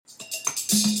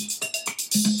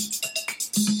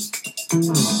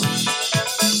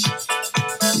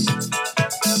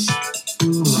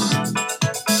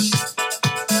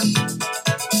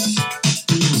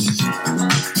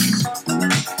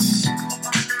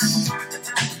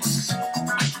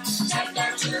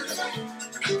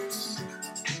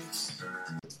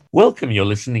Welcome, you're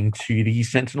listening to the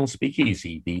Sentinel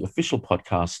Speakeasy, the official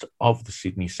podcast of the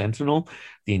Sydney Sentinel,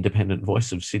 the independent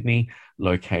voice of Sydney,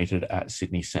 located at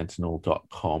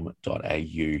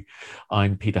sydneysentinel.com.au.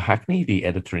 I'm Peter Hackney, the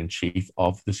editor-in-chief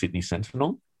of the Sydney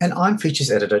Sentinel. And I'm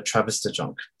features editor Travis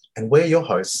DeJonk, and we're your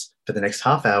hosts for the next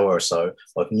half hour or so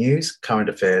of news, current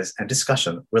affairs and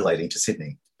discussion relating to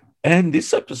Sydney. And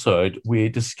this episode, we're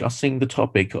discussing the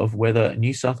topic of whether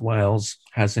New South Wales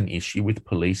has an issue with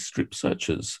police strip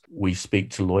searches. We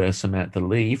speak to lawyer Samantha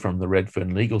Lee from the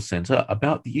Redfern Legal Centre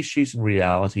about the issues and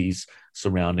realities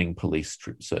surrounding police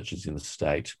strip searches in the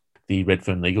state. The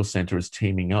Redfern Legal Centre is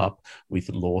teaming up with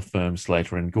law firm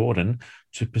Slater and Gordon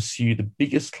to pursue the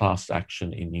biggest class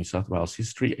action in New South Wales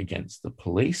history against the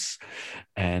police.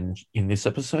 And in this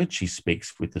episode, she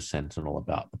speaks with the Sentinel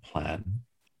about the plan.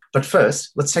 But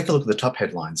first, let's take a look at the top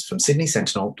headlines from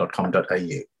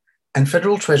sydneysentinel.com.au. And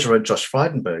Federal Treasurer Josh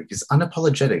Frydenberg is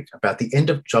unapologetic about the end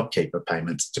of JobKeeper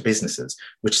payments to businesses,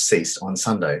 which ceased on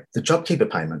Sunday. The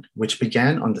JobKeeper payment, which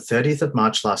began on the 30th of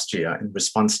March last year in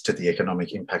response to the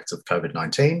economic impacts of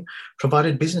COVID-19,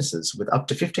 provided businesses with up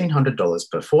to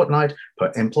 $1,500 per fortnight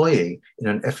per employee in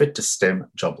an effort to stem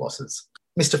job losses.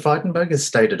 Mr. Frydenberg has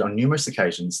stated on numerous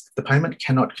occasions that the payment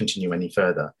cannot continue any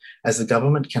further, as the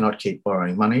government cannot keep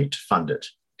borrowing money to fund it.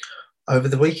 Over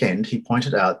the weekend, he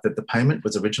pointed out that the payment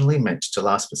was originally meant to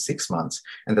last for 6 months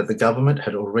and that the government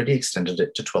had already extended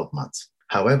it to 12 months.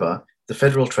 However, the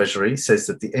Federal Treasury says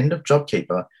that the end of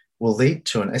JobKeeper will lead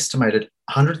to an estimated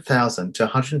 100,000 to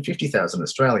 150,000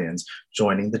 Australians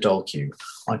joining the dole queue,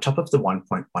 on top of the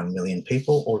 1.1 million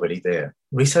people already there.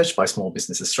 Research by Small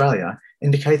Business Australia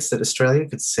indicates that Australia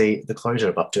could see the closure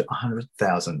of up to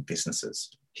 100,000 businesses.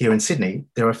 Here in Sydney,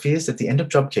 there are fears that the end of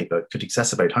JobKeeper could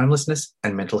exacerbate homelessness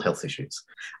and mental health issues.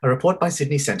 A report by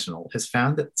Sydney Sentinel has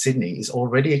found that Sydney is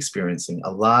already experiencing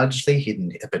a largely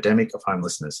hidden epidemic of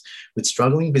homelessness, with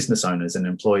struggling business owners and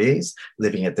employees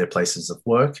living at their places of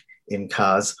work, in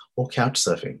cars, or couch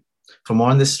surfing. For more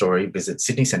on this story, visit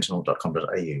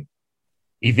sydneysentinel.com.au.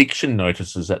 Eviction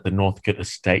notices at the Northcote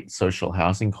Estate social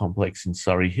housing complex in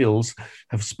Surrey Hills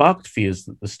have sparked fears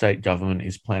that the state government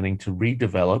is planning to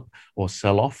redevelop or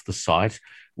sell off the site,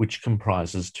 which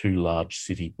comprises 2 large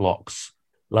city blocks.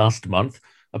 Last month,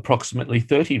 approximately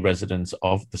 30 residents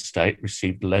of the state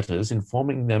received letters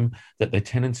informing them that their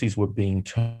tenancies were being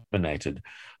terminated,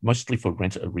 mostly for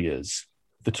rent arrears.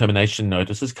 The termination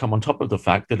notices come on top of the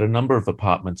fact that a number of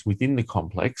apartments within the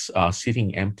complex are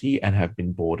sitting empty and have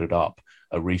been boarded up.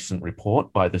 A recent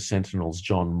report by the Sentinel's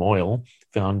John Moyle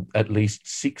found at least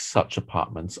 6 such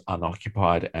apartments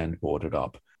unoccupied and boarded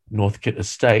up. Northcote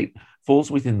Estate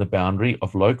falls within the boundary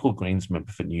of local Greens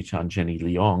member for Newtown Jenny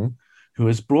Leong, who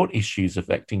has brought issues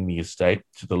affecting the estate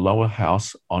to the lower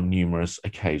house on numerous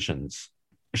occasions.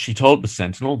 She told the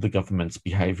Sentinel the government's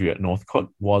behaviour at Northcote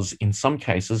was, in some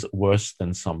cases, worse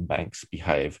than some banks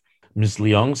behave. Ms.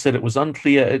 Leong said it was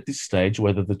unclear at this stage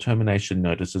whether the termination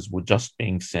notices were just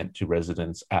being sent to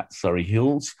residents at Surrey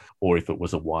Hills or if it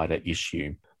was a wider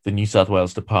issue. The New South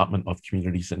Wales Department of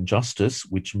Communities and Justice,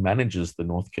 which manages the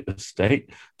Northcote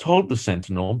estate, told the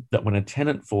Sentinel that when a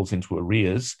tenant falls into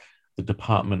arrears, the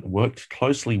department worked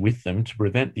closely with them to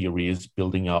prevent the arrears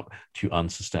building up to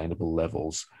unsustainable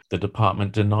levels. The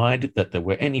department denied that there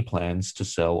were any plans to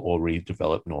sell or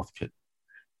redevelop Northcote.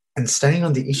 And staying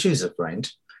on the issues of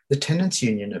rent, the Tenants'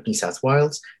 Union of New South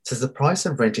Wales says the price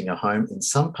of renting a home in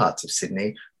some parts of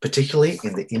Sydney, particularly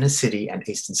in the inner city and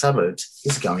eastern suburbs,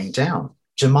 is going down.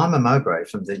 Jemima Mowbray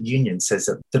from the union says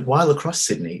that while across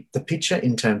Sydney, the picture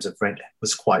in terms of rent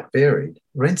was quite varied,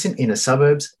 rents in inner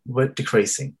suburbs were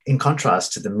decreasing, in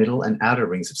contrast to the middle and outer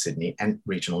rings of Sydney and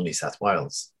regional New South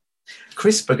Wales.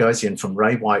 Chris Bogosian from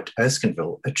Ray White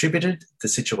Erskineville attributed the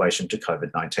situation to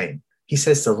COVID-19. He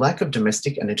says the lack of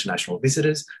domestic and international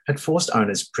visitors had forced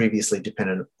owners previously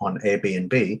dependent on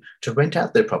Airbnb to rent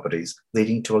out their properties,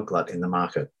 leading to a glut in the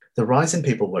market. The rise in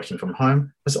people working from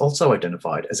home was also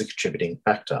identified as a contributing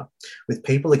factor, with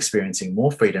people experiencing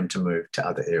more freedom to move to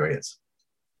other areas.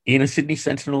 In a Sydney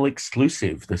Sentinel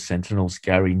exclusive, the Sentinel's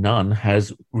Gary Nunn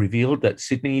has revealed that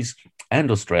Sydney's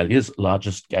and Australia's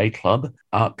largest gay club,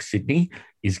 Arc Sydney,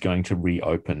 is going to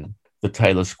reopen. The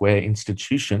Taylor Square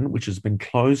institution, which has been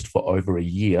closed for over a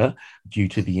year due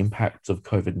to the impacts of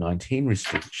COVID-19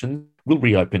 restrictions, will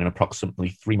reopen in approximately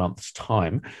 3 months'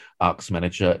 time, ARC's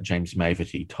manager James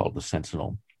Maverty told the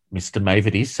Sentinel. Mr.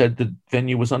 Maverty said the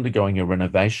venue was undergoing a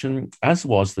renovation, as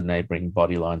was the neighbouring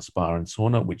Bodyline Spa and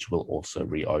Sauna, which will also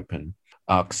reopen.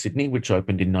 ARC Sydney, which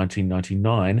opened in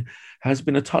 1999, has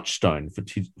been a touchstone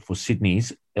for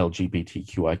Sydney's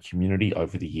LGBTQI community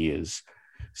over the years.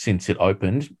 Since it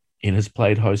opened, it has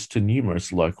played host to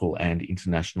numerous local and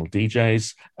international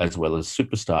DJs, as well as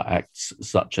superstar acts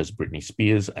such as Britney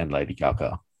Spears and Lady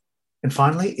Gaga. And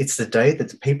finally, it's the day that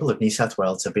the people of New South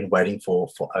Wales have been waiting for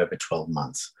over 12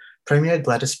 months. Premier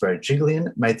Gladys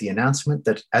Berejiklian made the announcement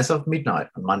that as of midnight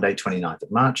on Monday, 29th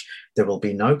of March, there will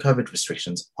be no COVID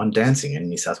restrictions on dancing in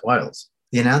New South Wales.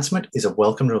 The announcement is a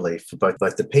welcome relief for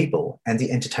both the people and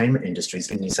the entertainment industries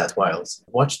in New South Wales,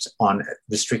 watched on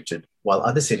restricted, while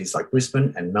other cities like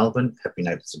Brisbane and Melbourne have been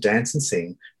able to dance and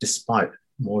sing despite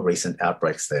more recent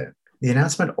outbreaks there. The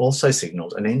announcement also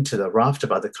signalled an end to the raft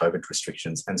of other COVID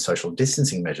restrictions and social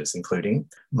distancing measures, including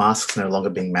masks no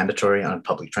longer being mandatory on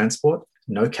public transport,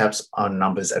 no caps on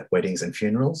numbers at weddings and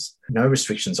funerals, no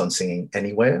restrictions on singing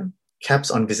anywhere,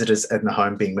 caps on visitors in the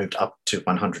home being moved up to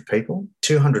 100 people,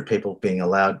 200 people being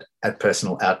allowed at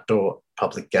personal outdoor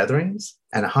public gatherings,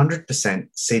 and 100%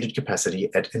 seated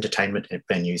capacity at entertainment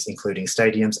venues, including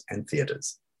stadiums and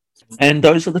theatres. And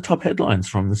those are the top headlines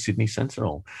from the Sydney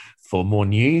Sentinel. For more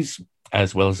news,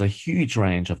 as well as a huge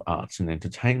range of arts and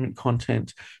entertainment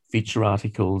content, feature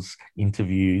articles,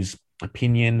 interviews,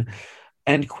 opinion,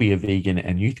 and queer, vegan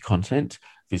and youth content,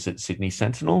 visit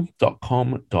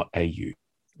sydneysentinel.com.au.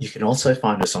 You can also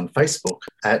find us on Facebook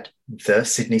at The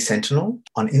Sydney Sentinel,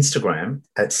 on Instagram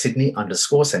at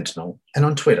Sydney_Sentinel, and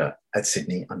on Twitter at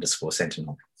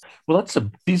Sydney_Sentinel. Well, that's a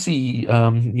busy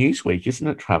news week, isn't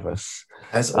it, Travis?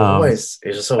 As always.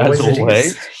 As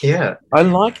always. Yeah. I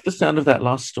like the sound of that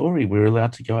last story. We're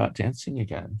allowed to go out dancing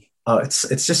again. Oh, it's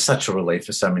just such a relief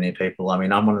for so many people. I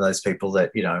mean, I'm one of those people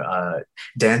that,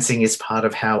 dancing is part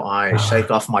of how I shake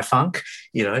off my funk,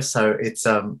 so it's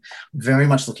very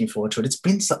much looking forward to it. It's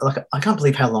been I can't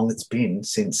believe how long it's been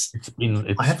since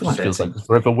I have gone dancing. Like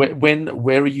forever.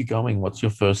 Where are you going? What's your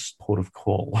first port of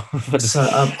call? So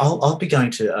I'll be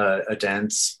going to a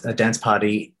dance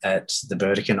party at the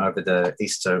Burdekin over the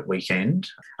Easter weekend.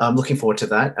 I'm looking forward to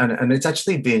that. And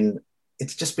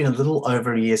it's just been a little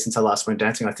over a year since I last went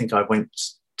dancing. I think I went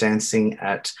dancing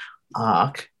at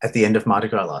ARC at the end of Mardi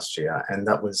Gras last year, and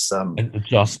that was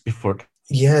just before.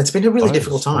 Yeah, it's been a really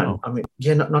difficult time. Wow. I mean,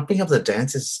 not being able to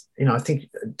dance is, I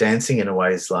think dancing in a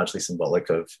way is largely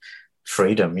symbolic of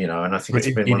freedom, and I think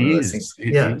it's been one of those things.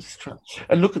 It is.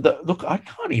 And look, I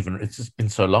can't even. It's just been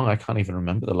so long. I can't even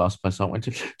remember the last place I went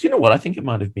to. Do you know what? I think it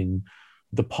might have been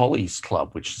the Polly's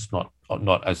Club, which is not,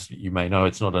 as you may know,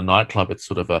 it's not a nightclub. It's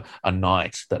sort of a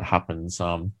night that happens,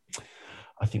 I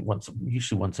think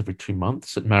usually once every 2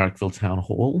 months at Marrickville Town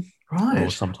Hall, right?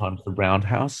 Or sometimes the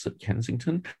Roundhouse at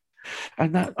Kensington.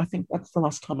 And I think that's the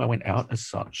last time I went out as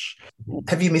such.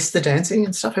 Have you missed the dancing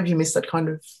and stuff? Have you missed that kind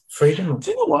of freedom?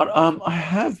 Do you know what? I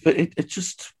have, but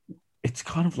it's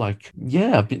kind of like,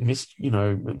 a bit missed,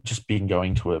 just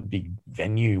going to a big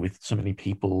venue with so many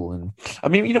people. And I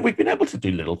mean, we've been able to do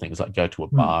little things like go to a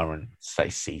bar and stay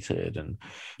seated and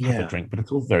have a drink, but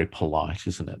it's all very polite,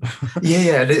 isn't it?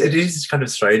 Yeah. It is kind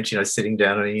of strange, sitting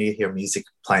down and you hear music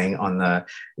playing on the,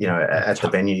 at the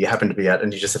venue you happen to be at,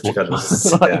 and you just have to go to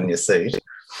sit down in your seat.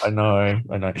 I know.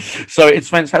 So it's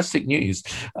fantastic news.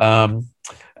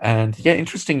 And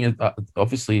interesting.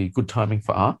 Obviously, good timing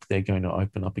for ARC. They're going to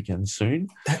open up again soon.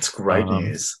 That's great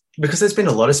news, because there's been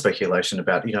a lot of speculation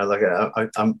about,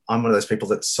 I'm one of those people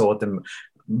that saw them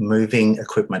moving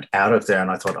equipment out of there,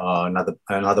 and I thought,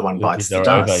 another one bites the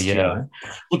dust.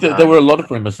 Look, there were a lot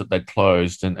of rumours that they'd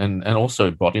closed, and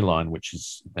also Bodyline, which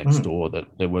is next door, that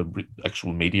there were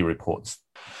actual media reports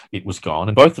it was gone,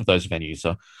 and both of those venues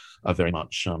are very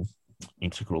much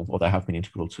integral, or they have been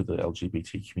integral to the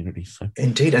LGBT community. So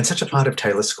indeed, and such a part of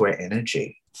Taylor Square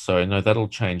energy. So no, that'll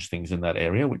change things in that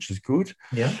area, which is good.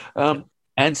 Yeah.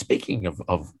 And speaking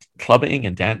of clubbing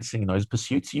and dancing and those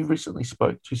pursuits, you recently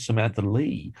spoke to Samantha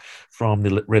Lee from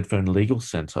the Redfern Legal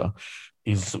Centre.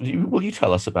 Will you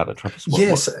tell us about it, Travis?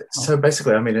 Yes. So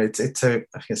basically, I mean, it's an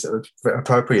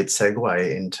appropriate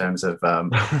segue in terms of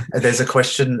there's a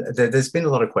question. There's been a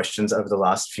lot of questions over the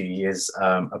last few years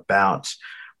about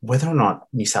whether or not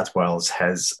New South Wales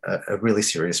has a really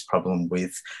serious problem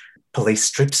with police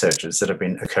strip searches that have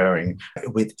been occurring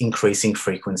with increasing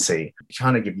frequency.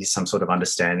 Kind of give you some sort of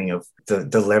understanding of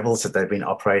the levels that they've been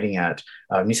operating at.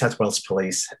 New South Wales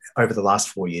Police, over the last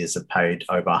 4 years, have paid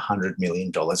over $100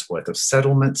 million worth of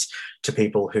settlements to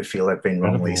people who feel they've been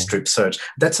wrongly strip searched.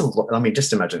 That's a lot. I mean,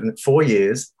 just imagine, in 4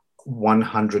 years,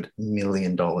 $100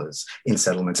 million in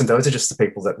settlements. And those are just the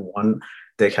people that won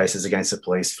their cases against the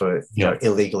police for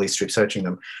illegally strip searching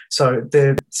them. So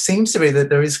there seems to be that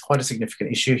there is quite a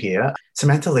significant issue here.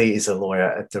 Samantha Lee is a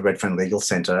lawyer at the Redfern Legal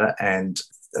Centre and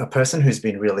a person who's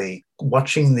been really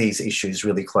watching these issues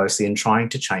really closely and trying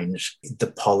to change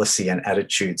the policy and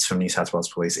attitudes from New South Wales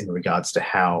Police in regards to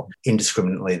how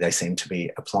indiscriminately they seem to be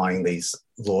applying these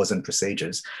laws and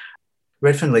procedures.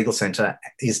 Redfern Legal Centre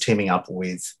is teaming up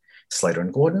with Slater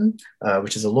and Gordon,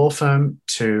 which is a law firm,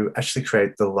 to actually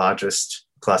create the largest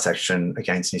class action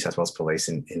against New South Wales Police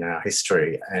in our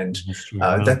history. And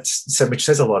which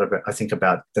says a lot about, I think,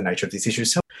 about the nature of these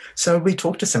issues. So we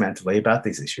talked to Samantha Lee about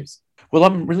these issues. Well,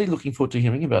 I'm really looking forward to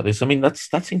hearing about this. I mean,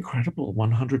 that's incredible.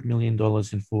 $100 million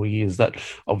in 4 years. That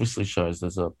obviously shows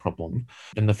there's a problem.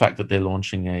 And the fact that they're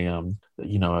launching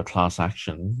a class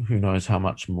action, who knows how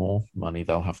much more money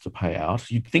they'll have to pay out.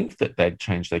 You'd think that they'd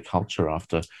change their culture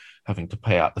after having to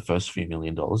pay out the first few $1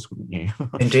 million, wouldn't you?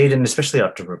 Indeed, and especially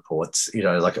after reports,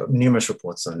 like numerous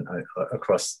reports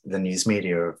across the news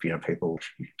media of,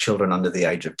 children under the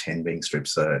age of 10 being strip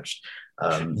searched.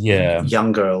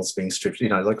 Young girls being stripped,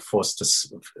 forced to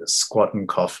squat and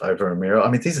cough over a mirror. I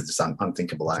mean, these are just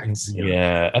unthinkable acts.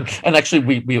 And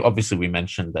actually, we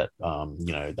mentioned that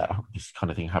that this kind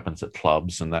of thing happens at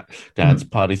clubs and that dance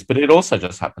parties, but it also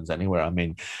just happens anywhere. I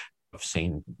mean, I've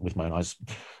seen with my own eyes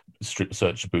strip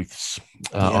search booths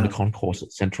on the concourse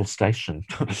at Central Station,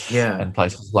 and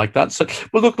places like that. So,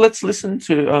 well, look, let's listen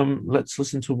to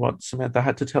what Samantha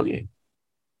had to tell you.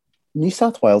 New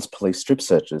South Wales police strip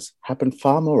searches happen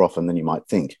far more often than you might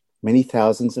think, many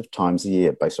thousands of times a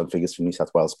year based on figures from New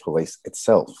South Wales Police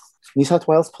itself. New South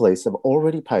Wales Police have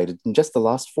already paid, in just the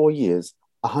last 4 years,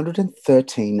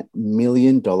 $113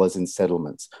 million in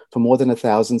settlements for more than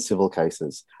 1,000 civil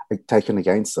cases taken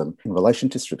against them in relation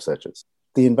to strip searches.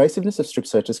 The invasiveness of strip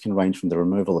searches can range from the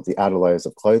removal of the outer layers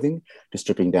of clothing, to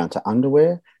stripping down to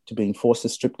underwear, to being forced to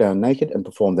strip down naked and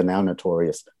perform the now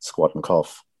notorious squat and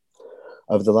cough.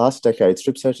 Over the last decade,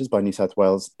 strip searches by New South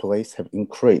Wales Police have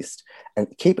increased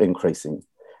and keep increasing.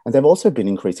 And there have also been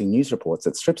increasing news reports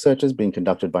that strip searches being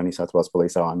conducted by New South Wales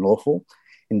Police are unlawful,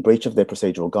 in breach of their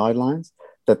procedural guidelines,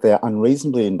 that they are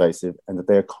unreasonably invasive, and that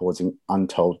they are causing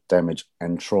untold damage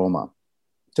and trauma.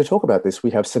 To talk about this,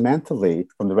 we have Samantha Lee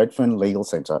from the Redfern Legal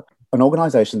Centre, an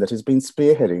organisation that has been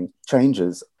spearheading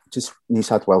changes to New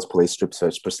South Wales Police strip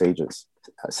search procedures.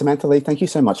 Samantha Lee, thank you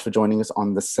so much for joining us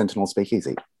on the Sentinel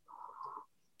Speakeasy.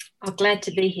 I'm glad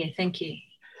to be here. Thank you.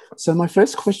 So my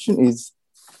first question is,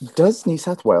 does New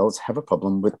South Wales have a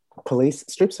problem with police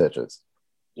strip searches?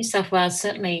 New South Wales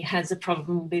certainly has a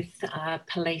problem with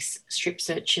police strip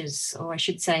searches, or I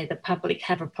should say the public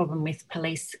have a problem with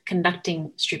police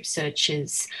conducting strip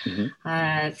searches.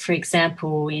 For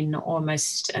example,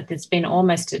 there's been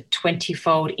almost a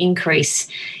 20-fold increase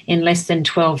in less than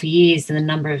 12 years in the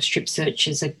number of strip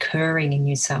searches occurring in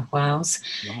New South Wales.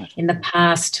 Right. In the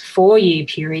past 4-year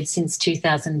period, since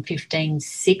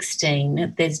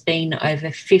 2015-16, there's been over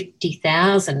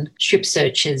 50,000 strip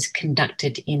searches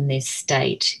conducted in this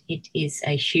state. It is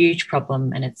a huge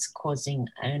problem and it's causing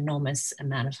an enormous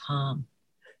amount of harm.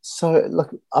 So,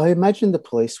 I imagine the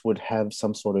police would have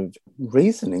some sort of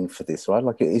reasoning for this, right?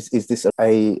 Is this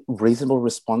a reasonable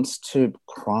response to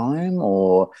crime,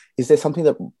 or is there something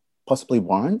that possibly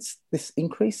warrants this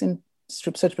increase in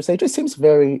strip search procedure? It seems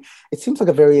like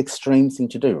a very extreme thing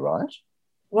to do, right?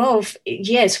 Well,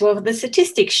 yes. Well, the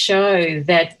statistics show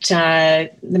that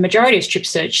the majority of strip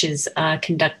searches are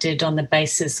conducted on the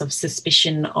basis of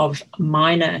suspicion of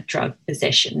minor drug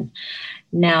possession.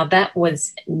 Now, that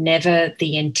was never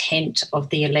the intent of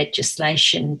the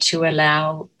legislation, to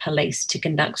allow police to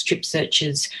conduct strip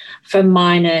searches for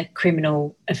minor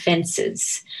criminal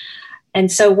offences. And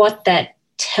so what that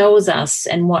tells us,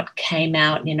 and what came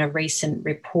out in a recent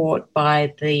report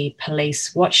by the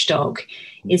police watchdog,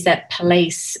 is that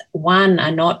police, one,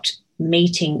 are not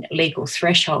meeting legal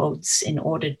thresholds in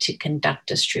order to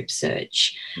conduct a strip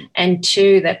search, and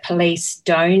two, that police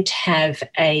don't have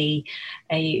a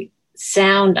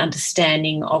sound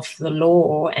understanding of the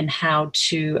law and how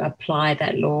to apply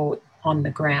that law on the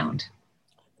ground.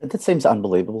 That seems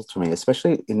unbelievable to me,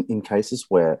 especially in cases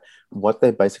where what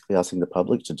they're basically asking the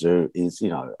public to do is,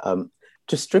 to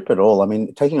to strip it all. I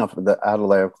mean, taking off the outer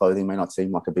layer of clothing may not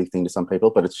seem like a big thing to some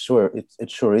people, but it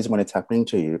sure is when it's happening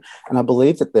to you. And I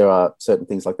believe that there are certain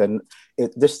things like that. And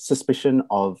this suspicion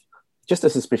of just a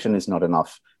suspicion is not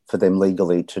enough for them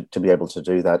legally to be able to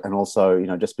do that. And also, you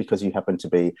know, just because you happen to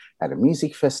be at a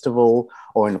music festival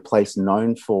or in a place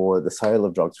known for the sale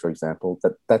of drugs, for example,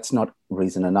 that's not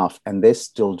reason enough. And they're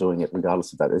still doing it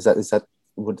regardless of that. Is that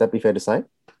would that be fair to say?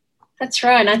 That's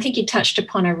right. And I think you touched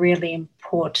upon a really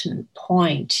important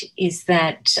point, is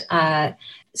that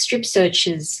strip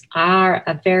searches are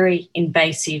a very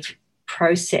invasive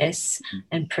process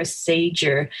and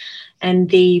procedure. And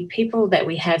the people that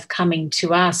we have coming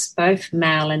to us, both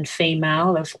male and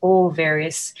female, of all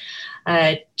various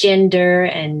gender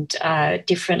and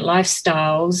different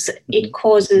lifestyles, it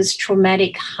causes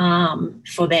traumatic harm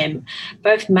for them.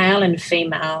 Both male and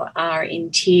female are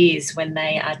in tears when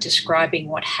they are describing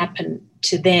what happened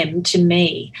to them, to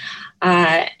me.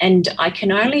 And I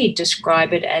can only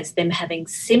describe it as them having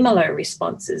similar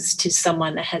responses to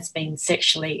someone that has been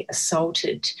sexually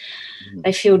assaulted.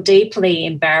 They feel deeply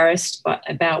embarrassed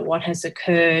about what has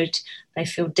occurred. They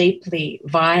feel deeply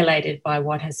violated by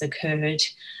what has occurred.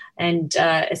 And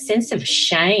a sense of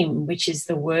shame, which is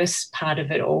the worst part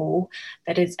of it all,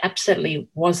 that it absolutely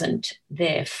wasn't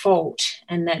their fault,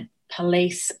 and that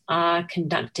police are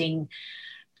conducting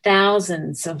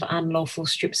thousands of unlawful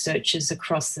strip searches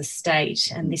across the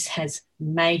state, and this has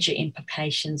major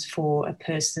implications for a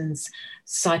person's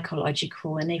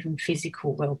psychological and even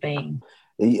physical well-being.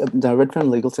 The Redfern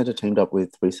Legal Centre teamed up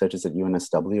with researchers at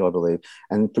UNSW, I believe,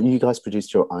 and you guys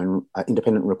produced your own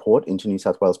independent report into New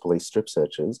South Wales police strip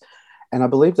searches. And I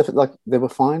believe that there were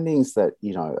findings that,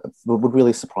 you know, would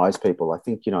really surprise people. I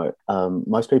think, you know,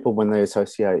 most people, when they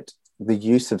associate the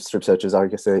use of strip searches, I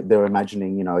guess they're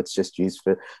imagining, you know, it's just used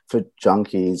for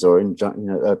junkies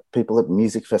or people at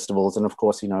music festivals, and of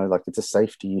course, you know, like it's a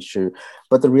safety issue.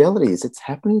 But the reality is, it's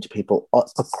happening to people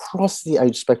across the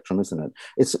age spectrum, isn't it?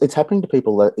 It's happening to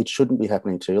people that it shouldn't be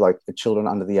happening to, like children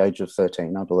under the age of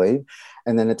 13, I believe,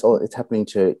 and then it's happening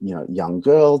to, you know, young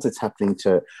girls. It's happening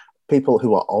to people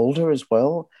who are older as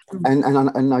well,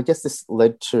 and I guess this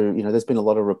led to, you know, there's been a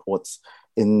lot of reports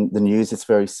in the news. It's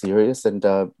very serious, and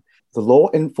the Law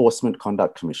Enforcement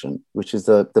Conduct Commission, which is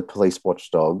the police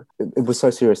watchdog, it was so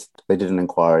serious they did an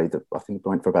inquiry that I think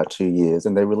went for about 2 years,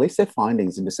 and they released their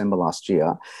findings in December last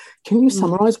year. Can you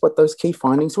summarise what those key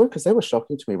findings were? Because they were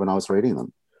shocking to me when I was reading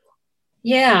them.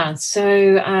 Yeah,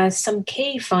 so some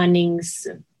key findings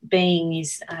being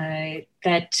is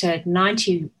that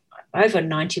over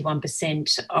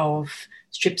 91% of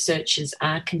strip searches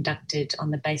are conducted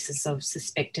on the basis of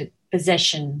suspected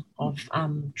possession of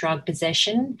drug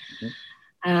possession.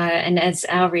 And as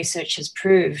our research has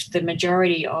proved, the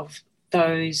majority of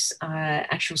those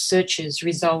actual searches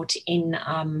result in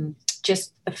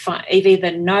just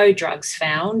either no drugs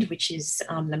found, which is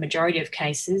the majority of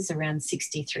cases, around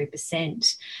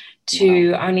 63%,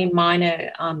 to only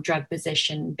minor drug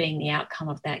possession being the outcome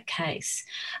of that case.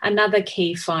 Another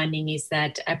key finding is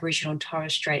that Aboriginal and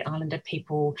Torres Strait Islander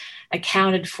people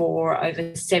accounted for over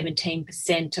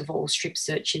 17% of all strip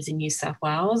searches in New South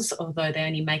Wales, although they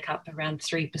only make up around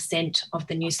 3% of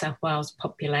the New South Wales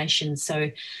population. So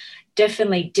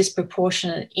definitely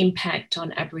disproportionate impact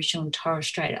on Aboriginal and Torres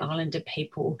Strait Islander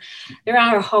people. There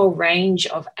are a whole range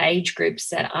of age groups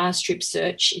that are strip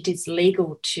searched. It is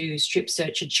legal to strip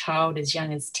search a child as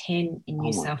young as 10 in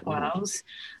New South Wales.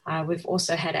 We've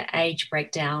also had an age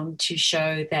breakdown to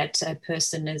show that a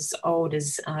person as old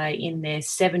as in their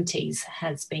 70s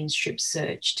has been strip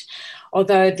searched,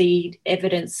 although the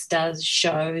evidence does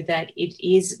show that it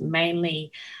is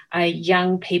mainly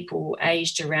young people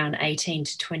aged around 18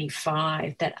 to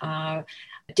 25 that are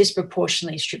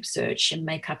disproportionately strip searched and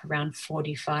make up around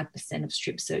 45% of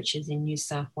strip searches in New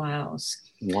South Wales.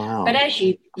 Wow. But as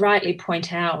you rightly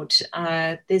point out,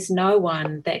 there's no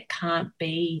one that can't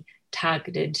be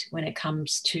targeted when it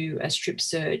comes to a strip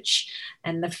search.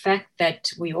 And the fact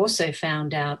that we also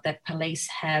found out that police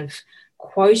have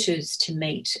quotas to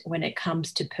meet when it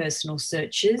comes to personal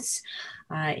searches.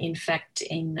 In fact,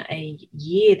 in a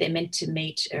year, they're meant to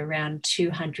meet around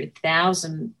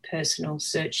 200,000 personal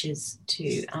searches to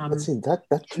meet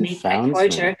that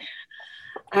quota.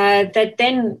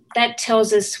 That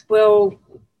tells us, well,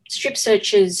 strip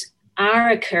searches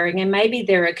are occurring, and maybe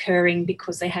they're occurring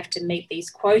because they have to meet these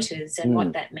quotas. And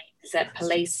what that means is that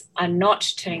police are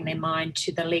not turning their mind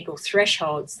to the legal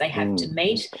thresholds they have to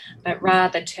meet, but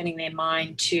rather turning their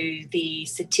mind to the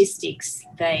statistics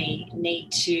they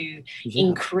need to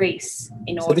increase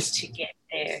in order to get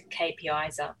their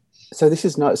KPIs up. So this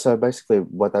is not, so basically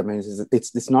what that means is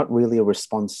it's not really a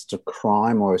response to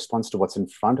crime or a response to what's in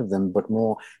front of them, but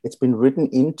more it's been written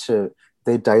into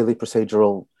their daily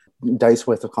procedural days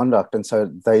worth of conduct. And so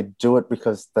they do it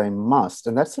because they must.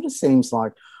 And that sort of seems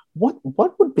like, what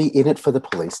would be in it for the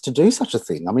police to do such a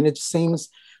thing? I mean, it seems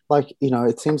like,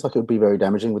 it seems like it would be very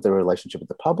damaging with their relationship with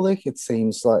the public. It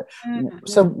seems like,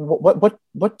 so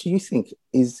what do you think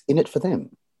is in it for them?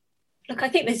 Look, I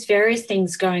think there's various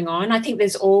things going on. I think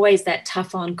there's always that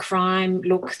tough on crime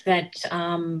look that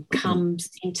comes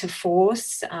into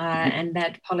force and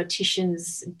that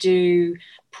politicians do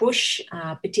push,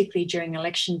 particularly during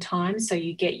election time. So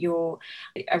you get your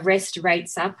arrest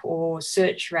rates up or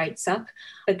search rates up.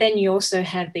 But then you also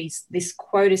have this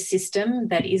quota system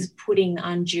that is putting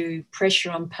undue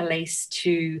pressure on police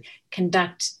to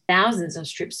conduct thousands of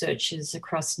strip searches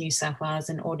across New South Wales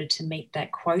in order to meet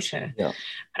that quota. Yeah.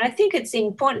 But I think it's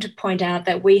important to point out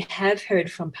that we have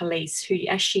heard from police who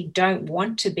actually don't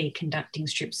want to be conducting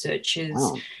strip searches.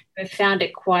 Wow. Who found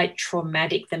it quite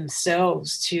traumatic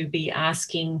themselves to be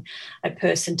asking a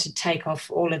person to take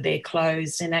off all of their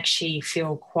clothes and actually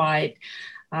feel quite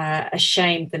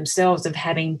ashamed themselves of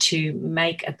having to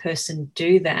make a person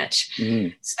do that.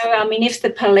 So, I mean, if the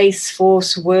police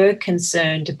force were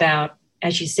concerned about,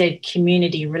 as you said,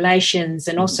 community relations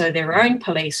and also their own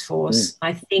police force,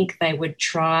 I think they would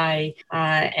try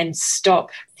and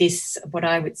stop this, what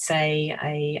I would say,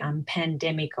 a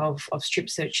pandemic of strip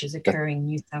searches occurring in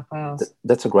New South Wales.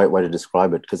 That's a great way to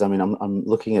describe it, because I mean, I'm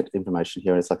looking at information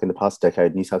here, and it's like in the past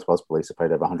decade, New South Wales police have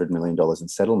paid over $100 million in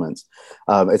settlements.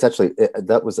 It's actually,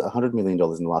 that was $100 million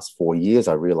in the last 4 years,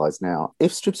 I realise now.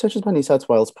 If strip searches by New South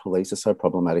Wales police are so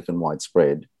problematic and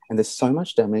widespread, and there's so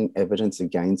much damning evidence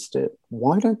against it,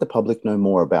 why don't the public know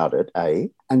more about it, A?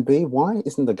 And B, why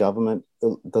isn't the government,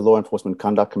 the Law Enforcement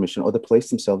Conduct Commission or the police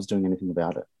themselves doing anything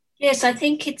about it? Yes, I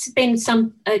think it's been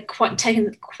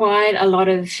taken quite a lot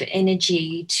of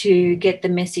energy to get the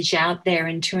message out there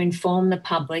and to inform the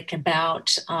public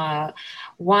about,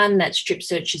 one, that strip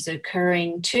searches are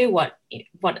occurring, two, what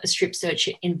a strip search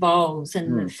involves,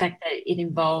 and the fact that it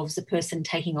involves a person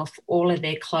taking off all of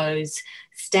their clothes,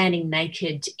 standing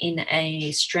naked in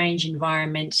a strange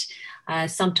environment,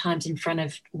 sometimes in front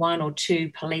of one or two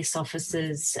police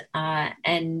officers,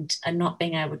 and not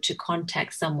being able to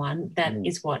contact someone. That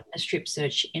is what a strip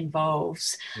search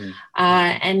involves.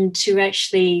 And to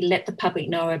actually let the public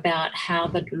know about how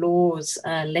the laws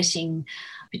are letting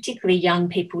particularly young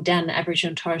people down,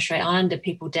 Aboriginal and Torres Strait Islander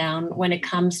people down, when it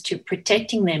comes to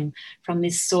protecting them from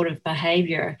this sort of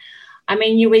behaviour. I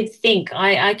mean, you would think,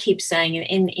 I keep saying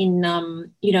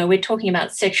we're talking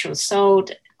about sexual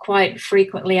assault quite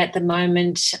frequently at the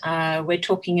moment. We're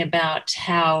talking about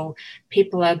how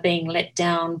people are being let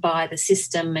down by the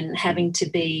system and having to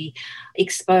be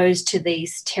exposed to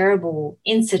these terrible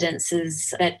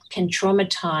incidences that can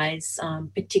traumatise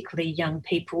particularly young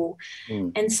people.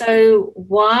 And so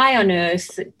why on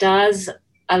earth does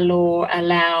a law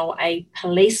allow a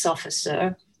police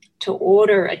officer to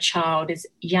order a child as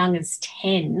young as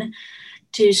 10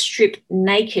 to strip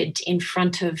naked in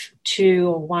front of two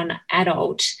or one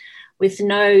adult with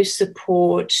no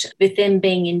support, with them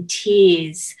being in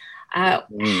tears? How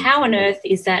on earth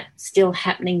is that still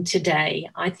happening today?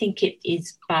 I think it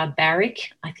is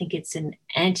barbaric. I think it's an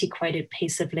antiquated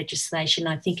piece of legislation.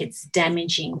 I think it's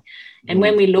damaging. And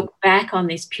when we look back on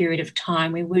this period of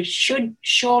time, should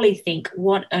surely think,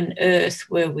 what on earth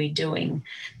were we doing?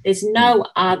 There's no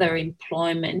other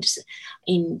employment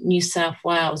in New South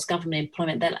Wales, government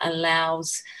employment, that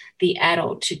allows the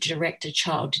adult to direct a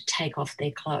child to take off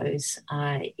their clothes.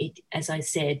 As I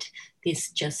said,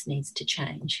 this just needs to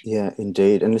change. Yeah,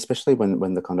 indeed. And especially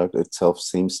when the conduct itself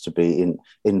seems to be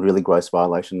in really gross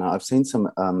violation. Now, I've seen some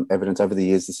evidence over the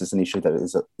years. This is an issue that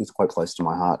is quite close to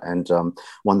my heart, and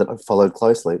one that I've followed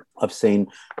closely. I've seen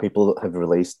people have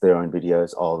released their own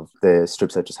videos of their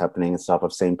strip searches happening and stuff.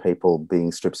 I've seen people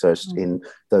being strip searched in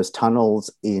those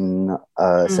tunnels in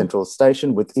Central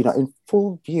Station with, in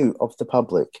full view of the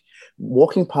public,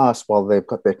 walking past while they've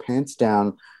got their pants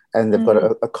down and they've got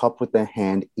a cop with their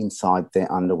hand inside their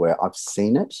underwear. I've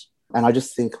seen it. And I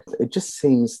just think it just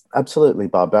seems absolutely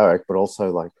barbaric, but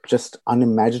also like just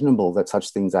unimaginable that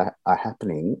such things are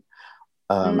happening.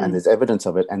 And there's evidence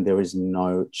of it, and there is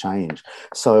no change.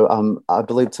 So I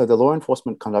believe, so the Law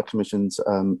Enforcement Conduct Commission's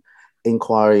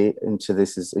inquiry into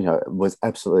this was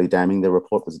absolutely damning. Their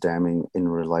report was damning in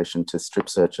relation to strip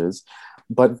searches,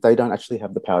 but they don't actually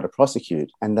have the power to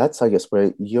prosecute. And that's, I guess,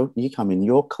 where you come in.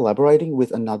 You're collaborating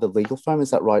with another legal firm,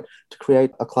 is that right, to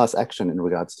create a class action in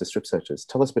regards to strip searches?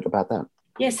 Tell us a bit about that.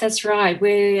 Yes, that's right.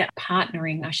 We're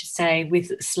partnering, I should say,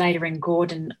 with Slater and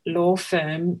Gordon law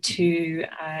firm to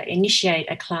initiate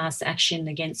a class action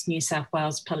against New South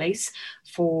Wales Police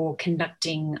for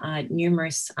conducting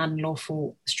numerous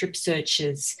unlawful strip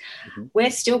searches. Mm-hmm. We're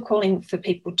still calling for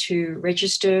people to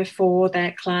register for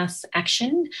that class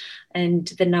action, and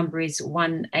the number is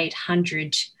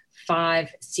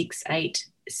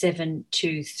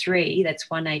 1-800-568-723. That's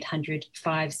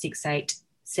 1-800-568-723.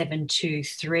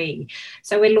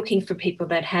 So we're looking for people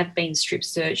that have been strip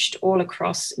searched all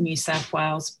across New South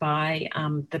Wales by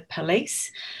the police.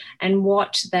 And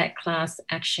what that class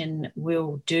action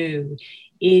will do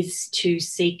is to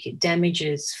seek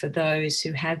damages for those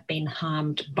who have been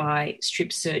harmed by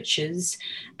strip searches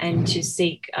and to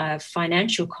seek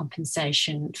financial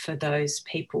compensation for those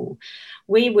people.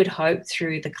 We would hope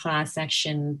through the class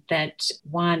action that,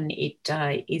 one, it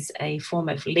is a form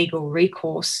of legal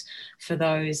recourse for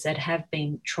those that have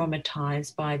been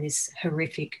traumatised by this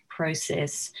horrific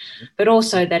process, but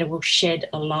also that it will shed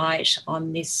a light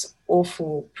on this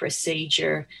awful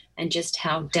procedure and just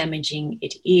how damaging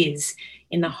it is,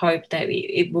 in the hope that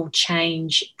it will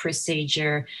change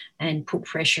procedure and put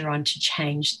pressure on to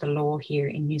change the law here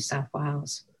in New South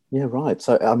Wales. Yeah, right.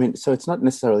 So, I mean, so it's not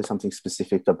necessarily something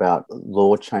specific about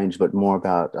law change, but more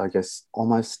about, I guess,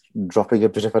 almost dropping a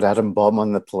bit of an atom bomb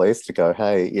on the police to go,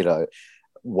 hey, you know,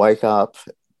 wake up,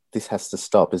 this has to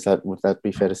stop. Would that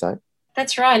be fair to say?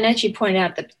 That's right. And as you point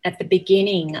out at the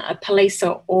beginning, police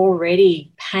are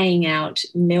already paying out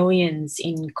millions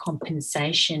in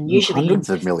compensation. Usually hundreds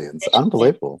of millions.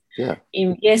 Unbelievable. Yeah.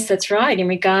 Yes, that's right. In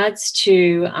regards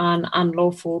to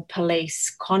unlawful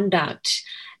police conduct.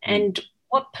 And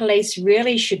what police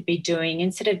really should be doing,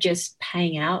 instead of just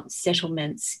paying out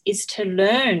settlements, is to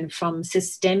learn from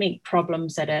systemic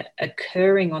problems that are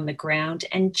occurring on the ground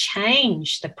and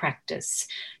change the practice.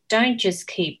 Don't just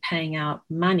keep paying out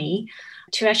money,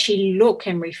 to actually look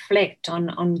and reflect on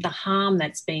the harm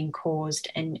that's being caused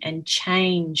and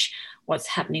change what's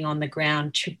happening on the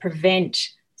ground to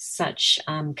prevent such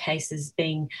cases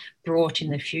being brought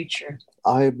in the future.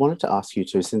 I wanted to ask you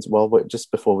too, just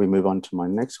before we move on to my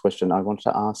next question, I wanted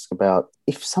to ask about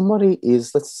if somebody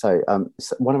is, let's say,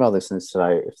 one of our listeners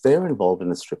today, if they're involved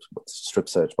in a strip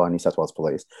search by New South Wales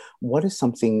Police, what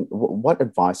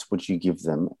advice would you give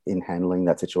them in handling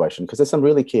that situation? Because there's some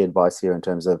really key advice here in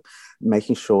terms of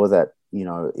making sure that, you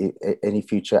know, any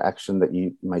future action that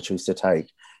you may choose to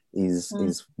take is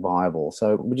viable.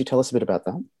 So would you tell us a bit about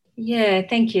that? Yeah,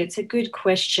 thank you. It's a good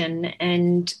question.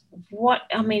 And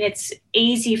it's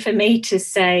easy for me to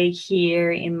say here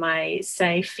in my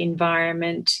safe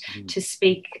environment to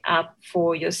speak up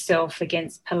for yourself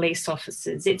against police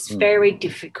officers. It's very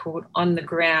difficult on the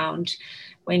ground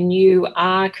when you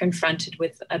are confronted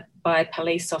by a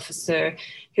police officer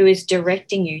who is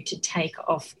directing you to take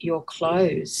off your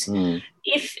clothes.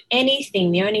 If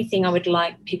anything, the only thing I would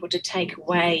like people to take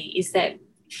away is that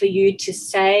for you to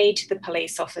say to the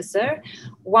police officer,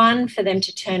 one, for them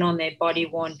to turn on their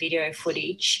body-worn video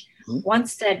footage.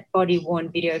 Once that body-worn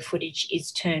video footage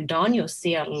is turned on, you'll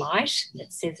see a light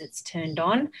that says it's turned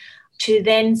on, to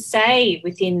then say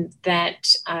within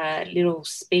that little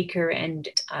speaker and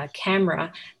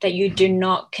camera that you do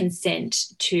not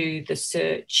consent to the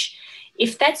search.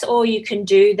 If that's all you can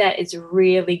do, that is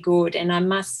really good. And I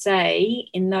must say,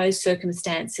 in those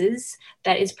circumstances,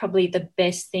 that is probably the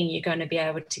best thing you're going to be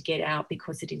able to get out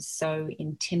because it is so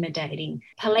intimidating.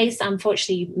 Police,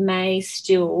 unfortunately, may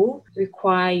still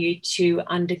require you to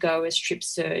undergo a strip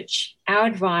search. Our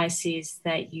advice is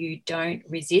that you don't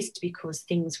resist because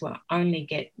things will only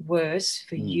get worse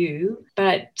for you,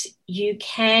 but you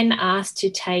can ask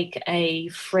to take a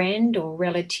friend or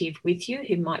relative with you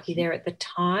who might be there at the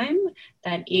time.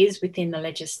 That is within the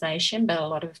legislation, but a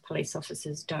lot of police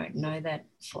officers don't know that,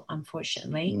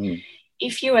 unfortunately.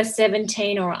 If you are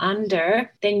 17 or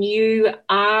under, then you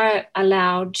are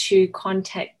allowed to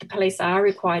the police are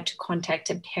required to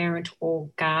contact a parent or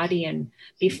guardian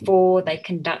before they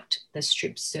conduct the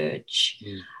strip search.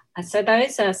 So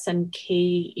those are some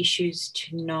key issues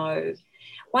to know.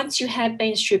 Once you have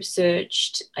been strip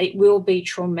searched, it will be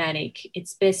traumatic.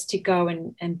 It's best to go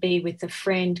and be with a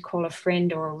friend, call a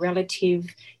friend or a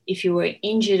relative. If you were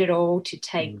injured at all, to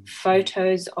take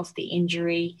photos of the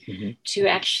injury, to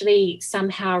actually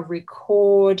somehow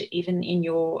record, even in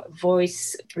your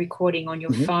voice recording on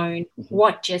your phone,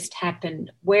 what just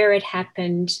happened, where it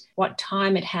happened, what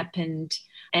time it happened,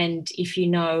 and if you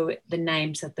know the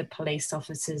names of the police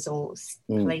officers or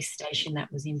police station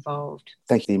that was involved.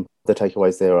 Thank you. The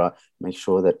takeaways there are make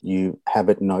sure that you have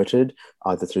it noted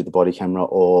either through the body camera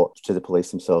or to the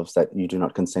police themselves that you do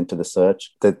not consent to the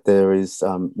search, that there is,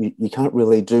 you can't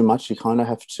really do much. You kind of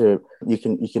have to, you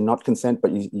can not consent,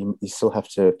 but you still have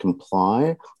to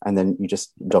comply, and then you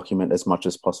just document as much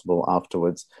as possible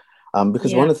afterwards.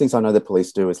 Because one of the things I know the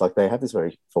police do is like they have this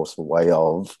very forceful way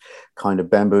of kind of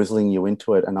bamboozling you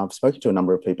into it. And I've spoken to a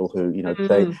number of people who, you know,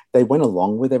 they went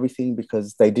along with everything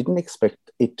because they didn't expect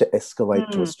it to escalate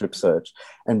to a strip search.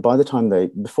 And by the time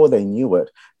before they knew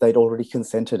it, they'd already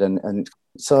consented. And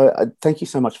so thank you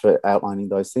so much for outlining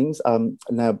those things.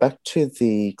 Now back to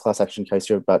the class action case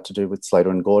you're about to do with Slater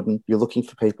and Gordon. You're looking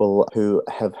for people who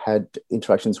have had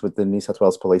interactions with the New South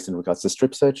Wales Police in regards to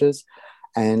strip searches.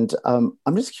 And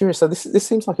I'm just curious, so this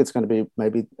seems like it's going to be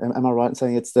maybe, am I right in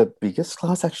saying it's the biggest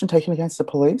class action taken against the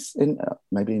police in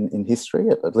maybe in history,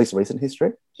 at least recent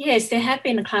history? Yes, there have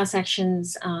been class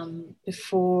actions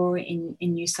before in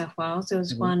New South Wales. There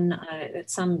was one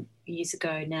some years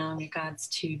ago now in regards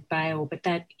to bail, but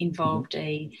that involved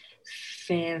a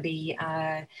fairly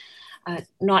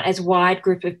not as wide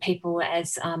group of people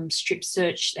as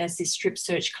this strip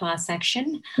search class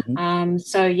action.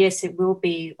 So yes, it will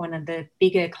be one of the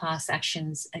bigger class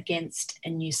actions against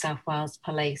New South Wales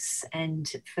Police, and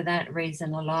for that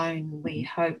reason alone, we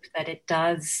hope that it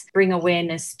does bring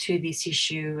awareness to this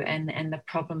issue and the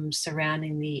problems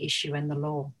surrounding the issue and the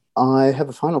law. I have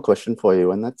a final question for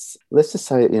you, and that's, let's just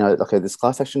say, you know, okay, this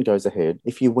class action goes ahead.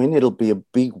 If you win, it'll be a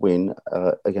big win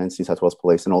against New South Wales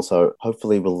Police, and also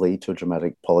hopefully will lead to a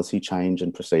dramatic policy change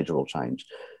and procedural change.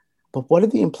 But what are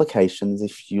the implications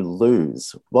if you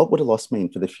lose? What would a loss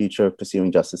mean for the future of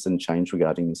pursuing justice and change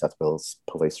regarding New South Wales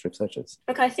police strip searches?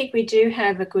 Look, I think we do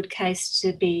have a good case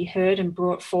to be heard and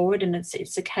brought forward, and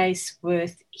it's a case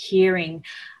worth hearing.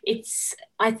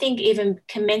 I think even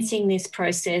commencing this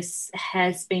process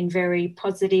has been very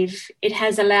positive. It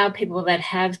has allowed people that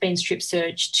have been strip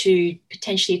searched to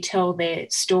potentially tell their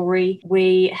story.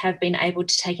 We have been able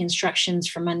to take instructions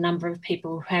from a number of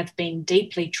people who have been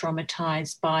deeply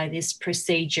traumatised by this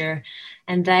procedure,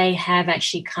 and they have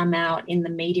actually come out in the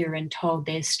media and told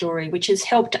their story, which has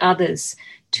helped others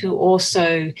to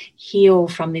also heal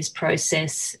from this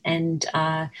process and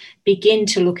begin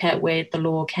to look at where the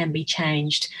law can be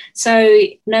changed. So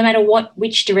no matter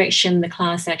which direction the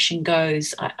class action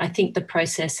goes, I think the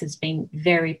process has been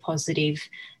very positive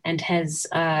and has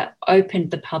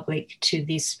opened the public to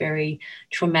this very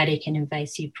traumatic and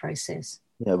invasive process.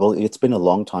 Yeah, well, it's been a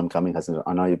long time coming, hasn't it?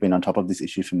 I know you've been on top of this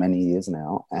issue for many years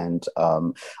now, and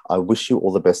I wish you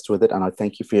all the best with it. And I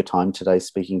thank you for your time today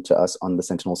speaking to us on the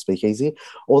Sentinel Speakeasy.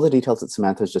 All the details that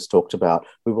Samantha has just talked about,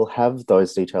 we will have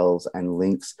those details and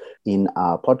links in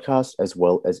our podcast as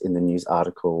well as in the news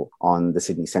article on the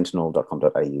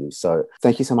sydneysentinel.com.au. So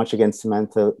thank you so much again,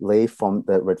 Samantha Lee from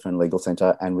the Redfern Legal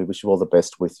Centre, and we wish you all the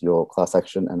best with your class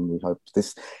action, and we hope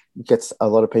this gets a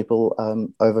lot of people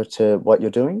over to what you're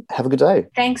doing. Have a good day.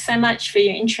 Thanks so much for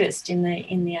your interest in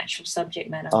the actual subject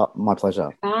matter. My pleasure.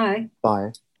 Bye.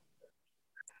 Bye.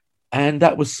 And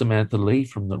that was Samantha Lee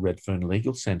from the Redfern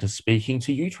Legal Centre speaking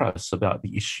to you, Travis, about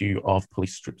the issue of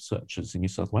police strip searches in New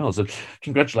South Wales. And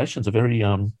congratulations, a very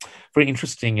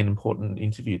interesting and important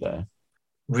interview there.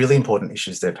 Really important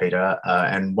issues there, Peter,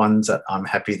 and ones that I'm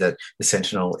happy that the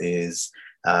Sentinel is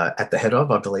at the head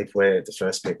of. I believe we're the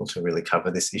first people to really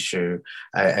cover this issue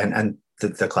and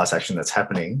the class action that's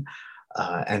happening.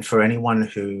 And for anyone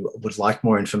who would like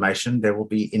more information, there will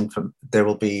be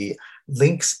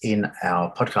links in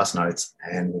our podcast notes,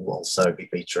 and we'll also be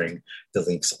featuring the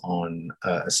links on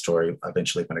a story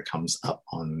eventually when it comes up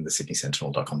on the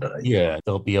sydneysentinel.com.au. Yeah,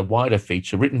 there'll be a wider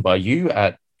feature written by you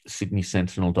at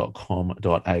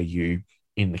sydneysentinel.com.au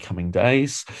in the coming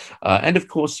days. And of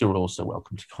course, you're also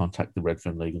welcome to contact the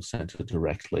Redfern Legal Centre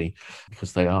directly,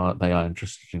 because they are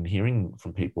interested in hearing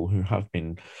from people who have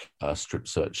been strip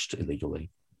searched illegally.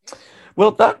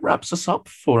 Well, that wraps us up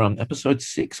for episode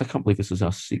 6. I can't believe this is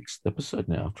our 6th episode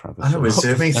now, Travis. I know, we're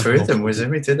zooming through them.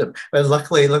 But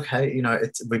luckily, look, hey, you know,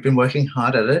 we've been working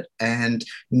hard at it, and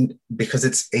because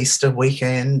it's Easter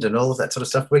weekend and all of that sort of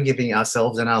stuff, we're giving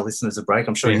ourselves and our listeners a break.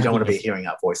 I'm sure you don't want to be hearing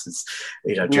our voices,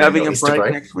 you know, during having your a Easter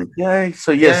break next week. Yay.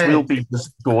 So yes, we'll be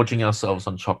just gorging ourselves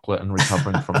on chocolate and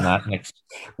recovering from that next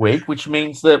week, which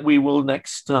means that we will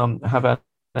next have our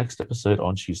next episode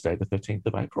on Tuesday, the 13th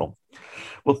of April.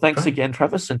 Well, thanks again,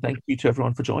 Travis, and thank you to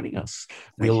everyone for joining us.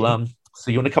 We'll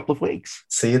see you in a couple of weeks.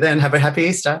 See you then. Have a happy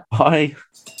Easter. Bye.